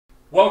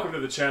Welcome to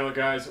the channel,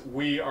 guys.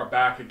 We are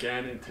back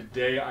again, and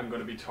today I'm going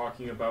to be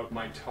talking about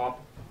my top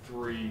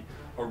 3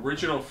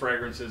 original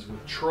fragrances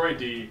with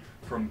TROYD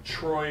from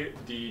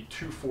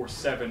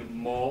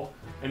TROYD247MALL.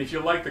 And if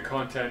you like the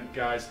content,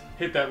 guys,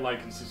 hit that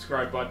like and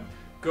subscribe button.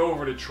 Go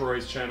over to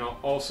Troy's channel.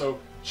 Also,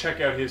 check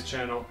out his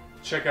channel,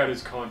 check out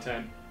his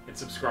content, and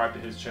subscribe to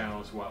his channel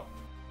as well.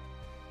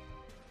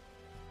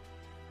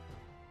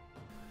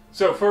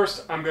 So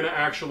first, I'm going to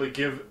actually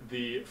give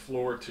the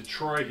floor to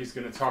Troy. He's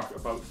going to talk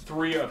about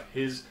 3 of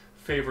his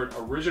favorite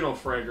original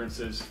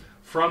fragrances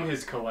from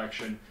his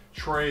collection.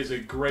 Troy is a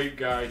great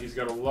guy. He's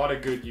got a lot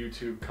of good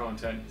YouTube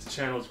content. His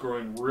channel is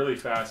growing really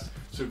fast,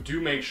 so do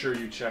make sure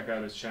you check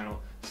out his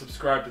channel.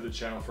 Subscribe to the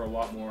channel for a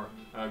lot more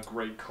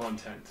great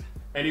content.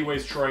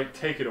 Anyways, Troy,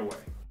 take it away.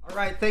 All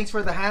right, thanks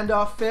for the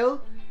handoff,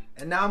 Phil.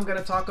 And now I'm going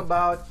to talk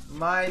about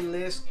my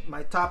list,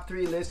 my top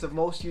 3 list of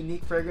most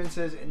unique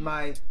fragrances in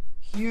my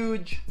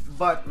huge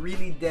but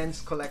really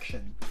dense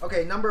collection.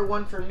 Okay, number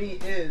 1 for me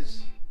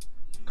is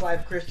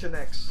Clive Christian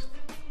X.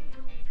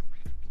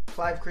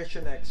 Clive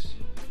Christian X.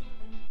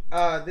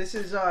 This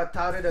is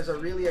touted as a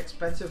really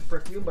expensive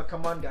perfume, but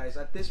come on, guys.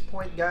 At this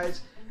point,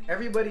 guys,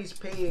 everybody's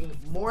paying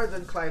more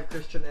than Clive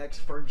Christian X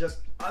for just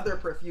other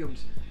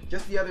perfumes.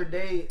 Just the other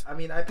day, I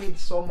mean, I paid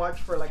so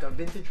much for like a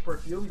vintage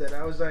perfume that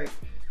I was like,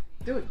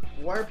 dude,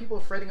 why are people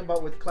fretting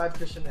about with Clive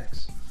Christian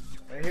X?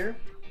 Right here.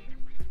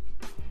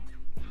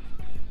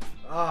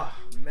 Oh,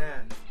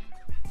 man.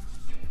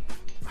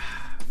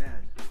 Man.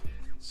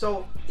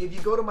 So, if you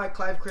go to my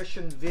Clive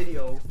Christian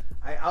video,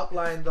 I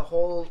outlined the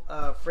whole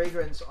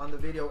fragrance on the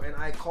video, and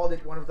I called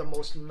it one of the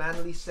most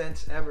manly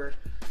scents ever.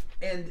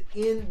 And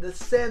in the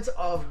sense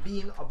of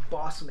being a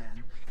boss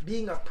man,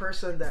 being a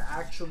person that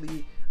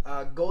actually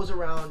goes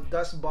around,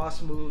 does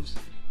boss moves,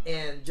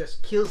 and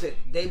just kills it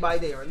day by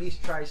day, or at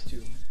least tries to.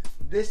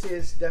 This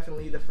is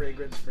definitely the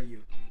fragrance for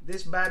you.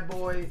 This bad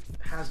boy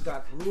has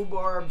got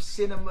rhubarb,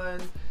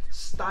 cinnamon,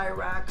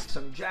 styrax,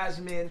 some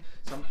jasmine,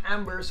 some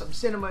amber, some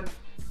cinnamon,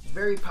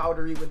 very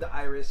powdery with the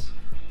iris,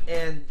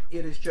 and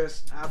it is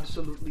just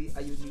absolutely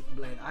a unique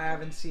blend. I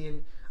haven't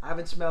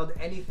smelled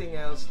anything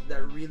else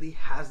that really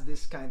has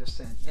this kind of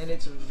scent, and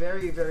it's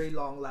very, very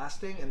long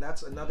lasting, and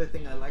that's another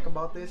thing I like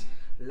about this.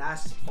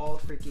 Lasts all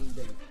freaking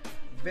day.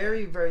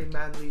 Very, very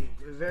manly,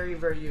 very,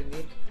 very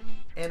unique,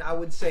 and I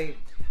would say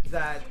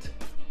that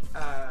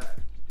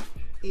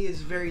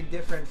is very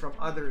different from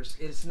others.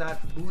 It's not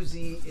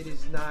boozy. It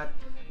is not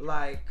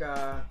like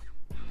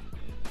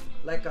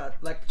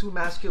too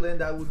masculine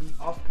that would be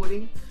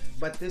off-putting.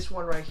 But this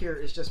one right here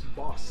is just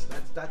boss.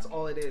 That's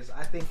all it is.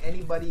 I think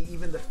anybody,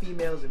 even the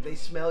females, if they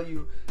smell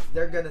you,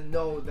 they're gonna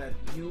know that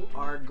you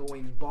are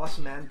going boss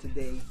man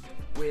today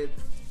with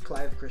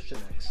Clive Christian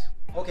X.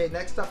 Okay,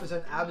 next up is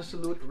an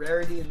absolute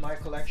rarity in my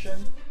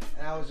collection,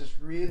 and I was just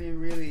really,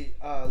 really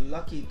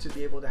lucky to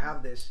be able to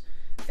have this.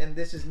 And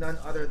this is none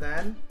other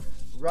than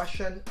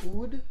Russian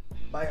Oud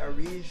by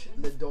Arij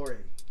Ledore.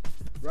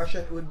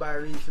 Russian Oud by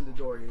Arij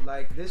Ledore.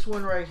 Like, this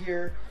one right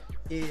here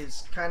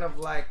is kind of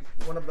like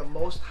one of the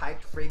most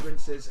hyped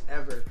fragrances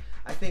ever.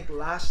 I think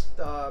last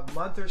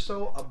month or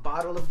so, a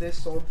bottle of this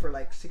sold for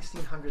like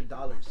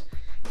 $1,600.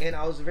 And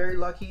I was very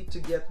lucky to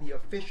get the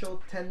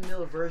official 10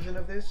 ml version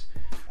of this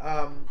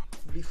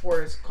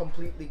before it's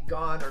completely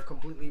gone or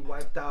completely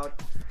wiped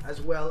out,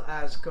 as well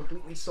as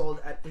completely sold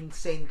at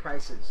insane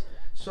prices.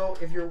 So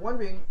if you're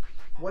wondering,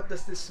 what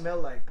does this smell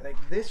like? Like,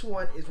 this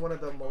one is one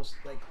of the most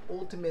like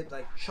ultimate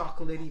like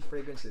chocolatey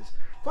fragrances.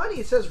 Funny,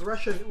 it says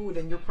Russian Oud,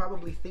 and you're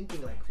probably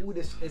thinking like, oud,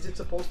 is it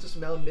supposed to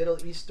smell Middle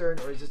Eastern,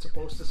 or is it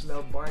supposed to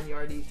smell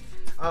barnyardy?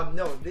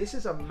 No, this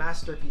is a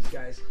masterpiece,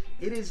 guys.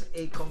 It is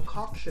a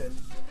concoction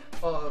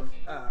of,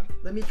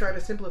 let me try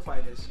to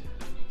simplify this.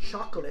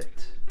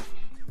 Chocolate,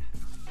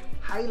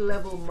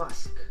 high-level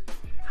musk,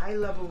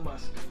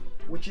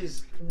 which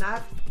is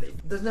not, it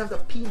doesn't have the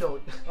P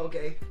note,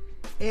 okay?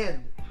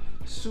 And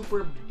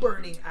super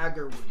burning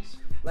agarwoods,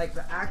 like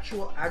the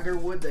actual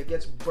agarwood that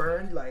gets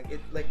burned, like it,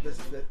 like the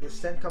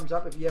scent comes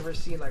up. If you ever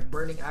seen like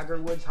burning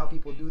agarwoods, how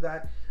people do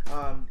that,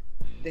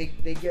 they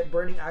get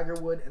burning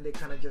agarwood and they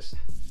kind of just,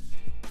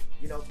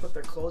 you know, put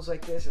their clothes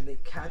like this and they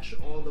catch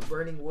all the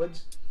burning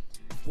woods.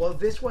 Well,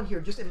 this one here,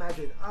 just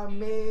imagine,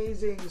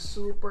 amazing,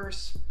 super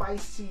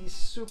spicy,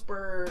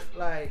 super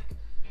like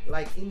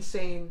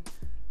insane,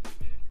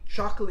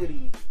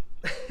 chocolatey,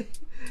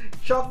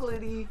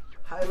 chocolatey,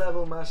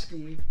 high-level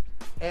musky,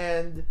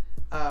 and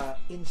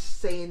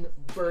insane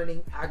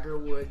burning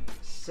agarwood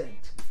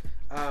scent.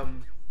 Oh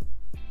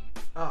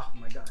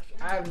my gosh,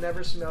 I have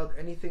never smelled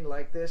anything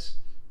like this.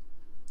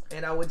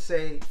 And I would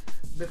say,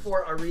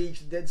 before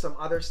Arij did some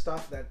other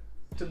stuff that,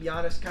 to be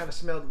honest, kind of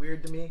smelled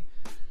weird to me,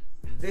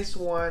 this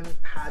one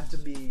has to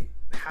be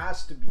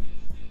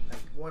like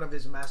one of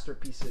his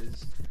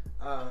masterpieces,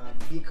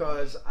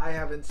 because I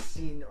haven't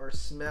seen or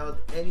smelled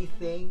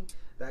anything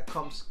that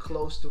comes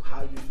close to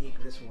how unique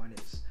this one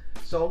is.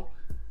 So,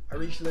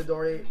 Arij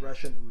Ledore,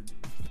 Russian Oud.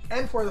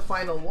 And for the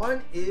final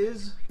one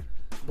is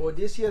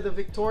Boadicea the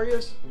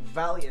Victorious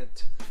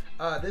Valiant.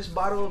 This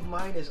bottle of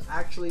mine is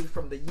actually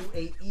from the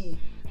UAE,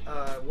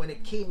 when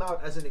it came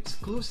out as an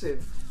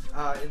exclusive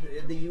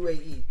in the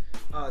UAE.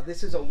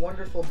 This is a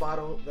wonderful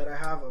bottle that I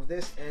have of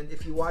this, and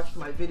if you watched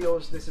my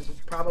videos, this is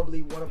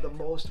probably one of the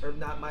most, or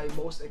not my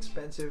most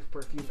expensive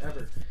perfume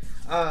ever.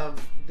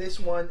 This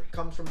one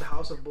comes from the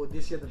house of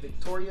Boudicca the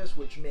Victorious,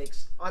 which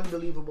makes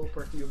unbelievable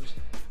perfumes.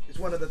 It's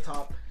one of the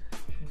top.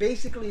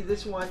 Basically,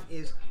 this one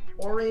is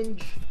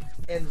orange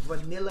and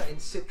vanilla and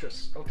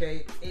citrus,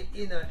 okay,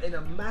 in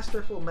a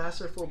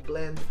masterful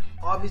blend.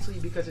 Obviously,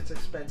 because it's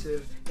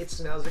expensive, it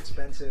smells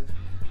expensive.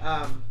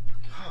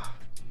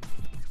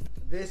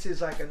 This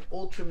is like an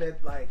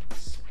ultimate, like,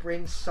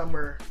 spring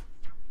summer.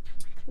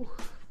 Whew.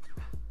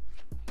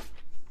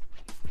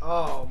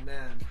 Oh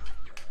man,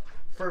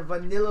 for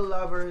vanilla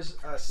lovers,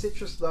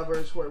 citrus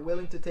lovers who are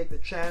willing to take the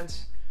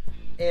chance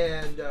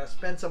and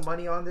spend some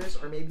money on this,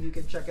 or maybe you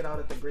can check it out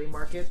at the gray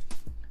market.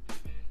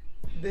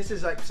 This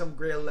is like some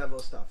Grail level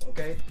stuff,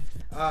 okay?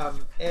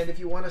 And if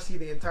you want to see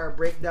the entire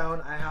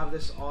breakdown, I have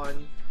this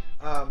on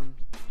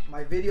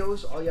my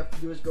videos. All you have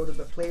to do is go to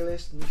the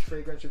playlist, Niche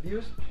Fragrance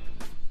Reviews.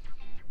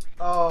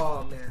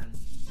 Oh man,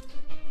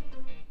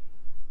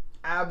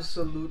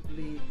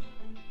 absolutely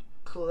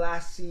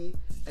classy,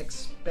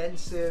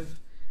 expensive,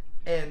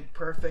 and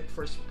perfect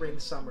for spring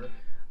summer.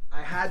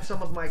 I had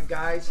some of my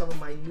guys, some of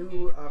my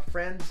new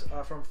friends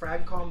from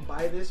Fragcom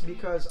buy this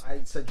because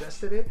I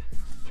suggested it.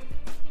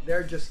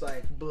 They're just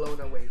like blown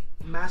away.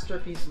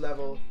 Masterpiece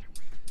level.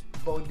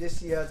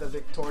 Boudicca the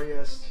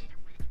Victorious.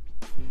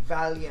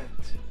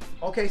 Valiant.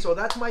 Okay, so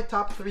that's my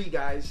top 3,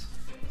 guys.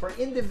 For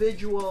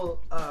individual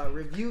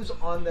reviews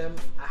on them,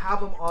 I have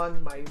them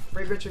on my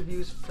fragrance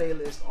reviews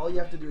playlist. All you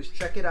have to do is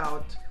check it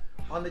out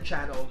on the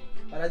channel.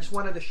 But I just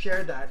wanted to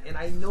share that, and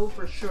I know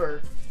for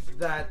sure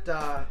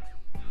that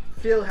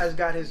Phil has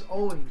got his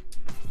own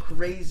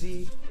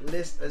crazy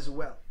list as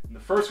well. The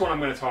first one I'm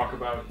going to talk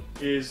about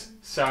is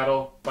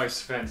Saddle by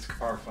Svensk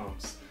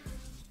Parfums.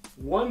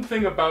 One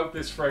thing about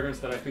this fragrance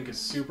that I think is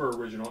super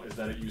original is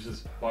that it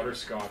uses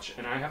butterscotch,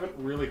 and I haven't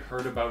really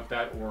heard about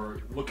that,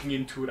 or looking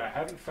into it, I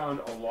haven't found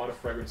a lot of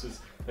fragrances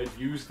that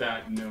use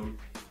that note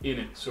in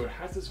it. So it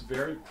has this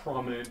very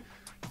prominent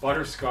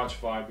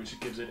butterscotch vibe, which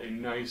gives it a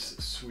nice,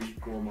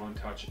 sweet, gourmand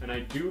touch. And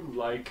I do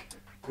like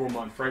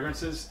gourmand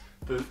fragrances,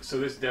 so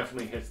this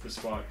definitely hits the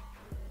spot.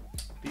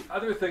 The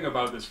other thing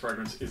about this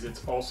fragrance is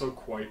it's also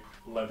quite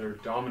leather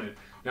dominant.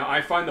 Now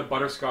I find the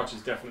butterscotch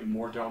is definitely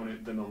more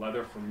dominant than the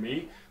leather for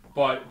me,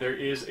 but there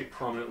is a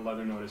prominent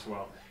leather note as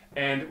well.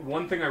 And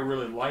one thing I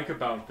really like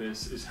about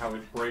this is how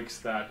it breaks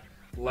that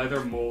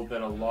leather mold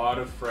that a lot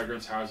of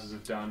fragrance houses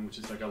have done, which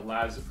is like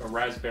a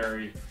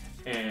raspberry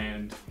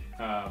and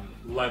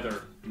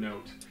leather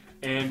note.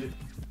 And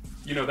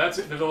you know, there's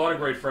a lot of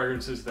great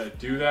fragrances that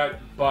do that,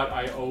 but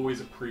I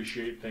always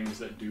appreciate things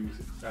that do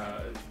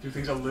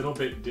things a little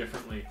bit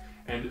differently.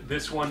 And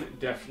this one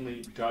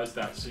definitely does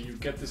that. So you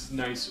get this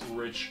nice,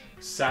 rich,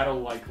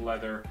 saddle-like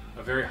leather,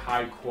 a very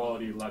high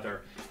quality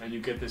leather, and you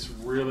get this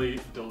really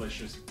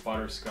delicious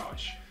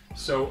butterscotch.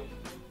 So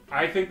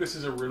I think this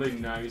is a really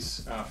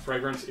nice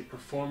fragrance. It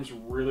performs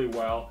really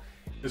well.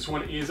 This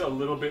one is a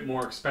little bit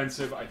more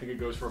expensive. I think it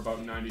goes for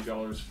about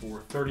 $90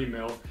 for 30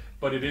 ml,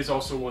 but it is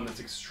also one that's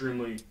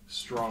extremely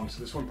strong. So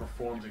this one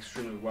performs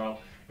extremely well.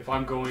 If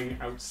I'm going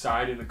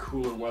outside in the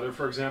cooler weather,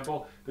 for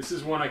example, this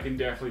is one I can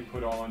definitely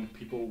put on.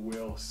 People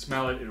will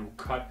smell it. It'll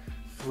cut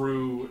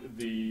through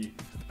the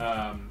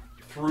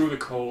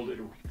cold.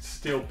 It'll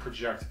still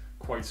project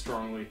quite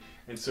strongly,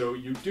 and so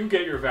you do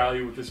get your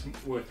value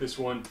with this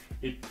one.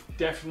 It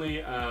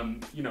definitely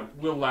you know,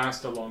 will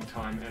last a long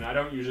time, and I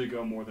don't usually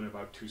go more than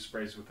about 2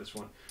 sprays with this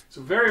one.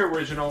 So very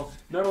original,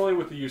 not only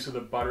with the use of the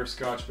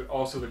butterscotch, but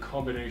also the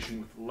combination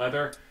with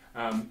leather.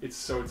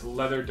 It's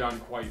leather done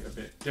quite a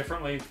bit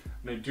differently,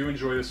 and I do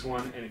enjoy this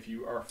one. And if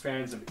you are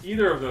fans of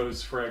either of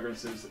those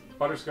fragrances,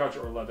 butterscotch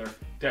or leather,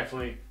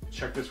 definitely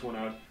check this one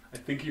out. I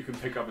think you can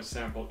pick up a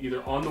sample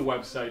either on the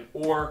website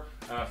or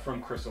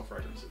from Crystal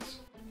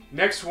Fragrances.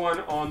 Next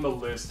one on the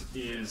list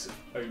is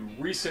a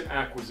recent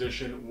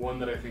acquisition, one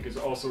that I think is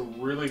also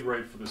really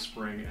great for the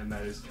spring, and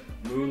that is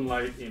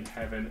Moonlight in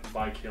Heaven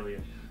by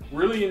Kilian.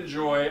 Really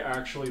enjoy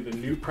actually the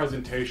new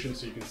presentation.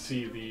 So you can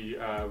see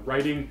the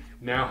writing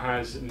now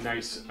has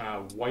nice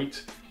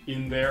white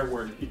in there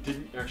where it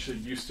didn't actually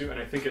used to, and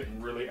I think it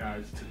really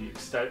adds to the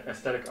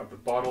aesthetic of the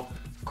bottle.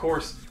 Of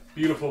course,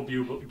 beautiful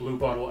blue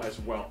bottle as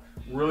well.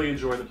 Really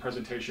enjoy the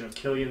presentation of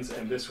Kilian's,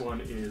 and this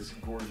one is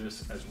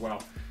gorgeous as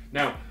well.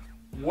 Now,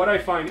 what I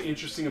find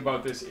interesting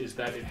about this is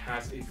that it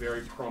has a very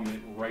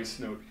prominent rice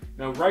note.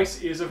 Now,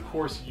 rice is of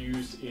course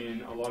used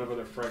in a lot of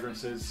other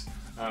fragrances.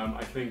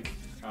 I think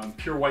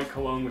Pure White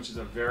Cologne, which is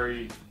a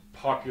very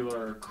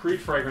popular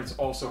Creed fragrance,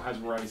 also has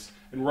rice.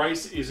 And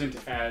rice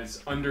isn't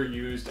as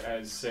underused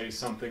as, say,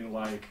 something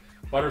like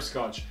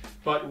butterscotch.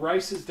 But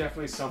rice is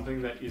definitely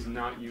something that is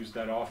not used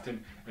that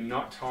often and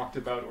not talked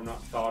about or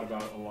not thought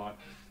about a lot.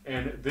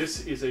 And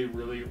this is a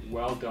really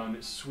well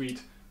done,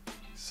 sweet,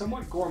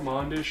 somewhat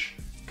gourmandish,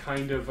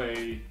 kind of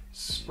a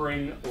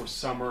spring or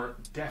summer,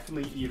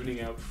 definitely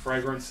evening out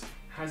fragrance.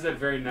 has that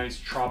very nice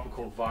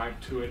tropical vibe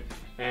to it,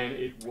 and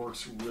it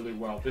works really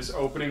well. This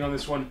opening on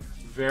this one,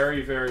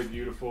 very, very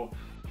beautiful.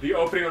 The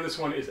opening on this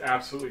one is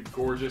absolutely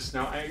gorgeous.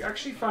 Now, I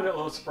actually found it a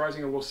little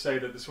surprising. I will say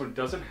that this one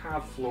doesn't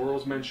have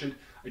florals mentioned.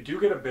 I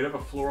do get a bit of a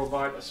floral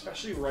vibe,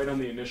 especially right on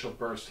the initial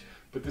burst,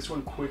 but this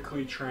one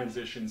quickly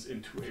transitions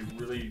into a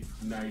really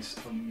nice,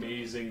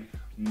 amazing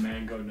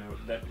mango note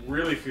that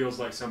really feels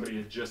like somebody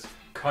had just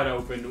cut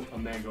open a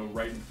mango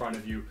right in front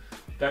of you.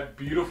 That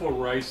beautiful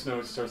rice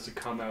note starts to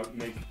come out,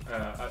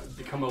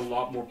 become a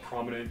lot more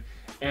prominent,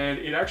 and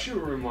it actually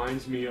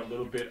reminds me a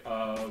little bit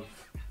of,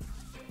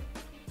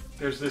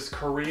 there's this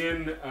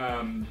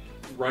Korean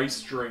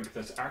rice drink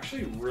that's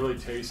actually really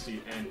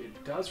tasty, and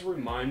it does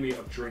remind me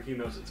of drinking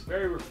those. It's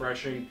very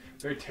refreshing,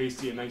 very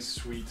tasty, a nice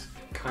sweet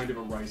kind of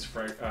a rice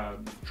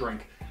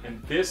drink.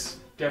 And this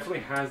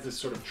definitely has this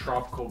sort of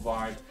tropical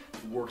vibe.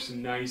 It works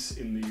nice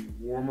in the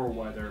warmer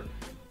weather,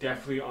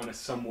 definitely on a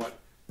somewhat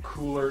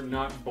cooler,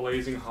 not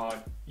blazing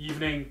hot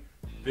evening.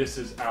 This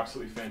is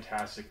absolutely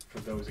fantastic for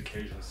those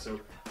occasions. So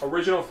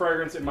original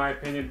fragrance, in my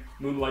opinion,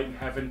 Moonlight in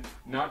Heaven,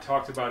 not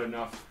talked about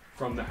enough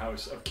from the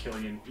house of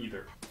Kilian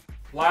either.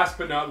 Last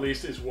but not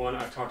least is one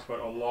I've talked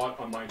about a lot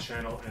on my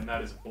channel, and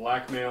that is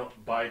Blackmail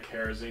by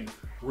Kerosene.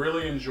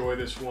 Really enjoy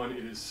this one.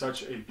 It is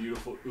such a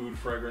beautiful oud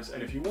fragrance,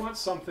 and if you want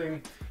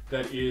something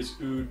that is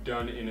oud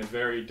done in a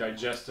very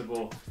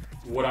digestible,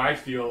 what I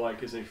feel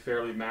like is a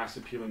fairly mass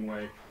appealing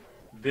way,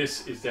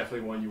 this is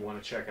definitely one you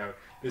want to check out.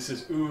 This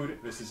is oud,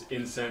 this is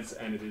incense,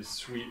 and it is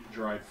sweet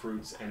dried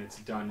fruits, and it's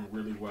done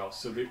really well.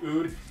 So the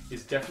oud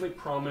is definitely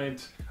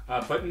prominent,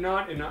 but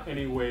not in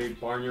any way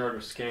barnyard or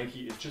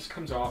skanky. It just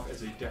comes off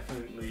as a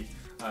definitely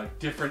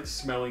different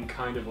smelling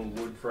kind of a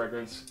wood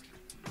fragrance.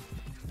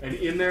 And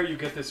in there you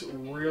get this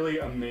really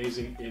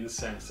amazing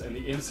incense, and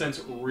the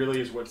incense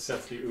really is what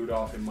sets the oud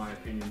off, in my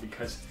opinion,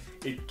 because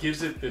it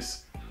gives it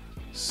this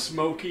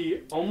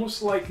smoky,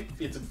 almost like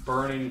it's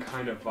burning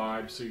kind of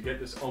vibe. So you get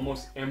this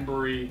almost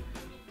embery,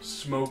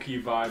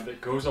 smoky vibe that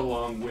goes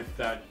along with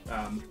that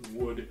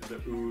wood, the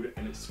oud,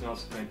 and it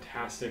smells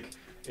fantastic.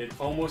 It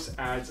almost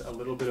adds a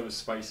little bit of a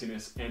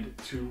spiciness, and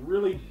to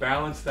really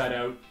balance that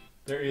out,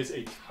 there is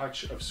a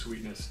touch of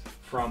sweetness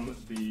from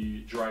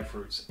the dried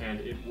fruits, and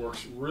it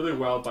works really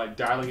well by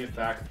dialing it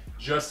back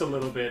just a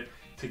little bit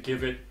to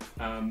give it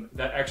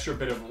that extra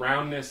bit of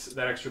roundness,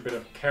 that extra bit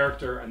of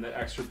character, and that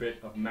extra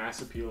bit of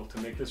mass appeal to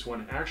make this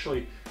one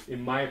actually,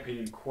 in my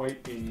opinion,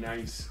 quite a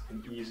nice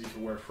and easy to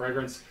wear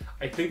fragrance.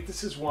 I think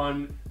this is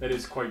one that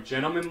is quite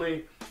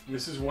gentlemanly.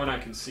 This is one I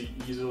can see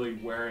easily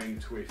wearing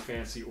to a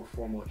fancy or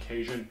formal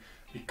occasion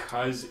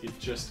because it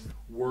just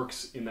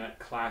works in that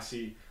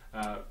classy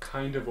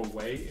kind of a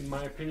way, in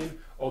my opinion.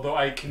 Although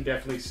I can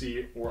definitely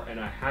see, and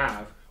I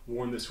have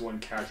worn this one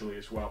casually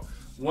as well.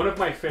 One of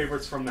my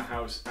favorites from the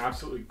house,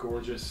 absolutely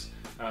gorgeous,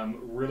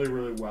 really,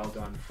 really well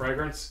done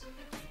fragrance,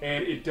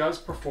 and it does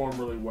perform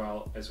really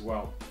well as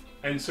well.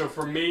 And so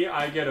for me,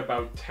 I get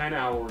about 10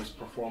 hours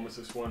performance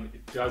this one.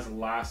 It does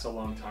last a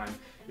long time.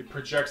 It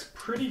projects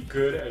pretty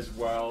good as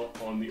well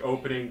on the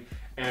opening,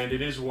 and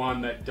it is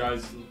one that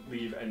does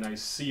leave a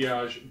nice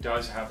sillage,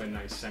 does have a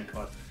nice scent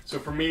cloud. So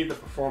for me, the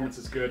performance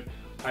is good.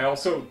 I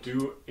also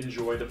do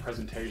enjoy the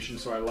presentation,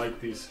 so I like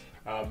these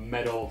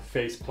metal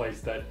face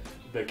plates that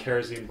the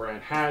Kerosene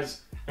brand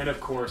has. And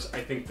of course,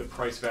 I think the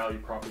price value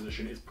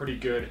proposition is pretty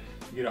good.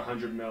 You get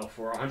 100 ml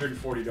for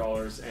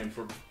 $140, and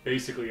for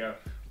basically a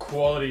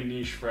quality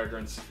niche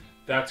fragrance,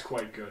 that's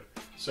quite good.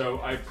 So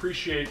I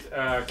appreciate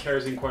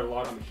Kerosene quite a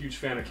lot. I'm a huge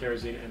fan of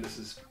Kerosene, and this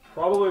is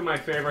probably my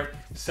favorite,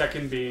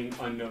 second being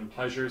Unknown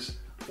Pleasures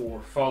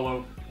or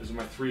Follow. Those are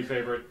my three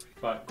favorite,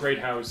 but great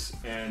house,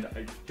 and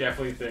I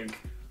definitely think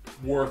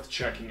worth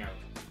checking out.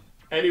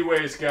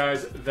 Anyways,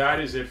 guys, that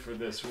is it for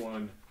this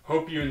one.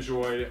 Hope you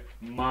enjoyed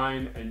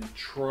mine and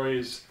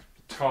Troy's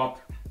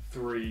top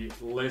 3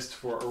 list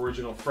for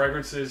original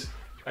fragrances.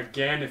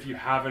 Again, if you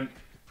haven't,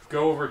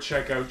 go over,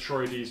 check out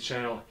Troy D's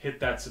channel, hit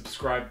that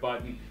subscribe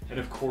button, and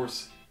of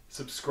course,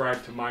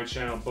 subscribe to my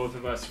channel. Both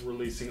of us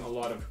releasing a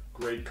lot of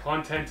great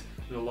content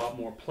and a lot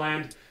more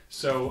planned.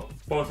 So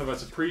both of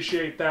us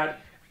appreciate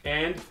that.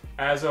 And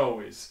as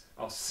always,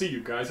 I'll see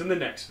you guys in the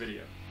next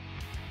video.